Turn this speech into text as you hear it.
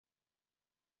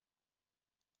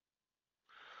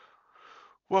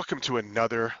Welcome to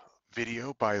another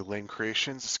video by Lane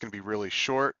Creations. It's going to be really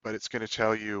short, but it's going to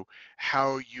tell you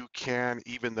how you can,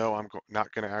 even though I'm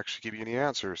not going to actually give you any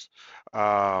answers.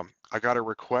 I got a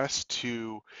request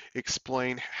to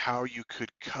explain how you could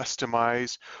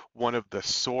customize one of the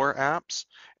SOAR apps.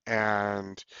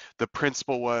 And the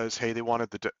principle was, hey, they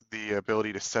wanted the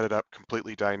ability to set it up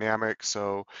completely dynamic.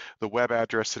 So the web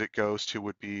address that it goes to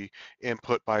would be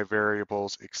input by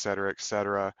variables, et cetera, et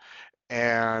cetera.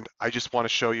 And I just want to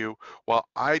show you, while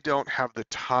I don't have the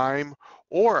time,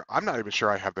 or I'm not even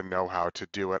sure I have the know-how to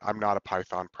do it. I'm not a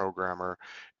Python programmer,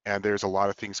 and there's a lot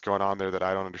of things going on there that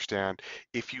I don't understand.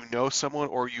 If you know someone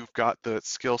or you've got the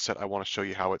skill set, I want to show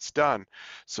you how it's done.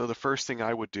 So the first thing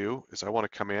I would do is I want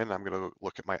to come in, I'm going to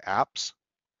look at my apps.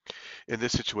 In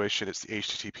this situation, it's the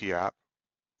HTTP app.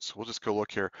 So we'll just go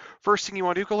look here. First thing you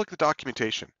want to do, go look at the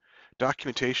documentation.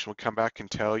 Documentation will come back and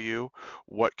tell you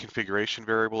what configuration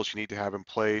variables you need to have in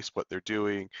place, what they're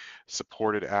doing,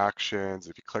 supported actions.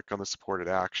 If you click on the supported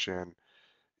action,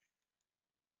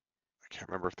 I can't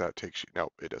remember if that takes you, no,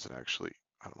 it doesn't actually.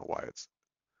 I don't know why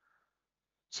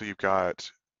so you've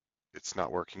got, it's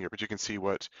not working here, but you can see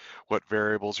what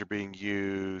variables are being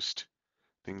used,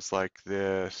 things like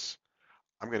this.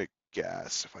 I'm going to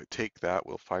guess if I take that,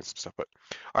 we'll find some stuff. But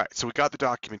all right, so we got the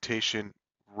documentation.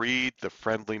 Read the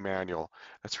friendly manual.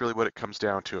 That's really what it comes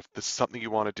down to. If this is something you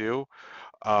want to do,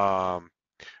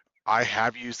 I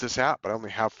have used this app, but I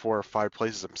only have 4 or 5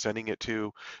 places I'm sending it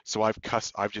to. So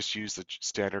I've just used the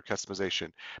standard customization.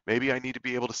 Maybe I need to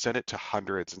be able to send it to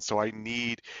hundreds, and so I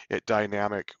need it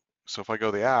dynamic. So if I go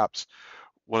to the apps,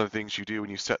 one of the things you do when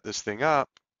you set this thing up,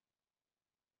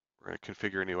 we're going to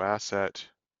configure a new asset.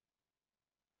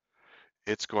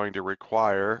 It's going to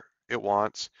require, it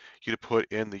wants you to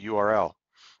put in the URL.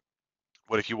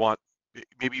 What if you want,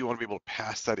 maybe you want to be able to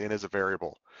pass that in as a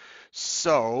variable.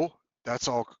 So that's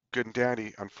all good and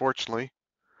dandy. Unfortunately,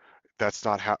 that's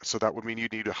not how, so that would mean you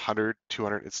need 100,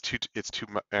 200, it's too,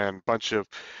 and bunch of,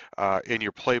 in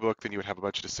your playbook, then you would have a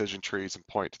bunch of decision trees and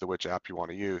point to the which app you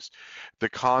want to use. The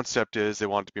concept is they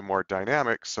want it to be more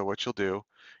dynamic. So what you'll do,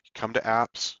 you come to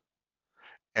apps,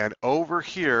 and over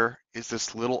here is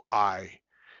this little eye.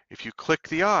 If you click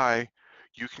the eye,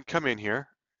 you can come in here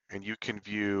and you can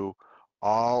view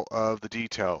all of the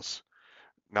details.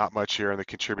 Not much here in the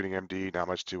contributing MD, not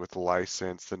much to do with the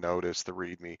license, the notice, the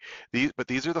README. But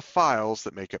these are the files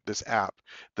that make up this app.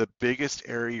 The biggest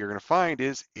area you're going to find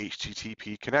is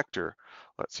HTTP connector.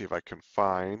 Let's see if I can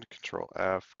find Control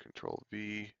F, Control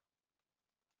V.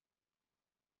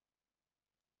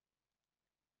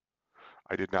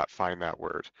 I did not find that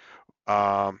word.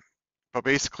 Um, but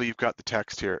basically, you've got the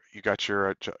text here. You got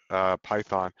your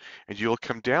Python, and you'll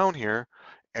come down here,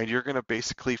 and you're going to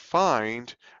basically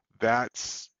find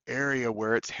that area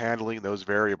where it's handling those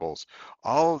variables.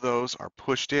 All of those are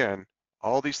pushed in.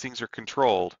 All these things are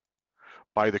controlled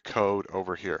by the code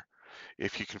over here.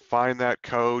 If you can find that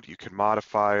code, you can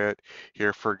modify it.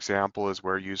 Here, for example, is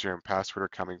where user and password are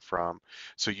coming from.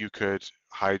 So you could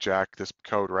hijack this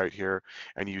code right here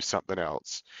and use something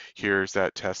else. Here's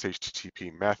that test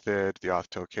HTTP method, the auth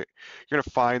token. You're going to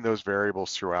find those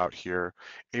variables throughout here,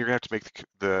 and you're going to have to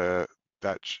make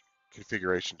that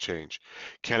configuration change.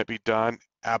 Can it be done?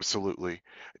 Absolutely.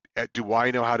 Do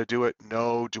I know how to do it?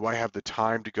 No. Do I have the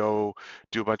time to go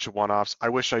do a bunch of one-offs? I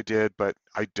wish I did, but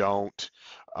I don't.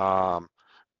 Um,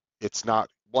 it's not,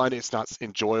 one, it's not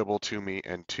enjoyable to me,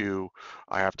 and two,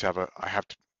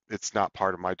 it's not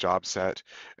part of my job set,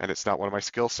 and it's not one of my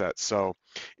skill sets. So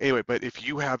anyway, but if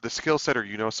you have the skill set or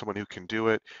you know someone who can do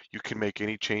it, you can make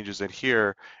any changes in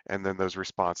here, and then those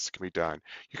responses can be done.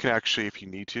 You can actually, if you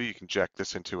need to, you can inject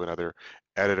this into another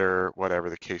editor, whatever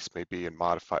the case may be, and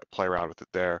modify, play around with it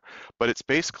there. But it's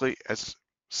basically, as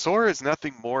SOAR is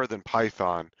nothing more than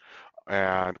Python,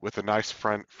 and with a nice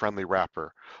friendly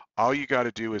wrapper. All you got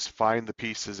to do is find the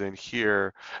pieces in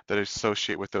here that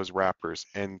associate with those wrappers,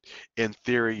 and in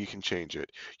theory, you can change it.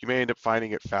 You may end up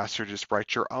finding it faster to just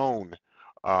write your own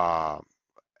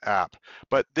app,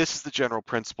 but this is the general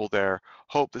principle there.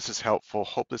 Hope this is helpful.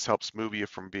 Hope this helps move you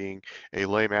from being a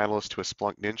lame analyst to a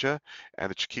Splunk ninja, and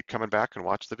that you keep coming back and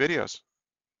watch the videos.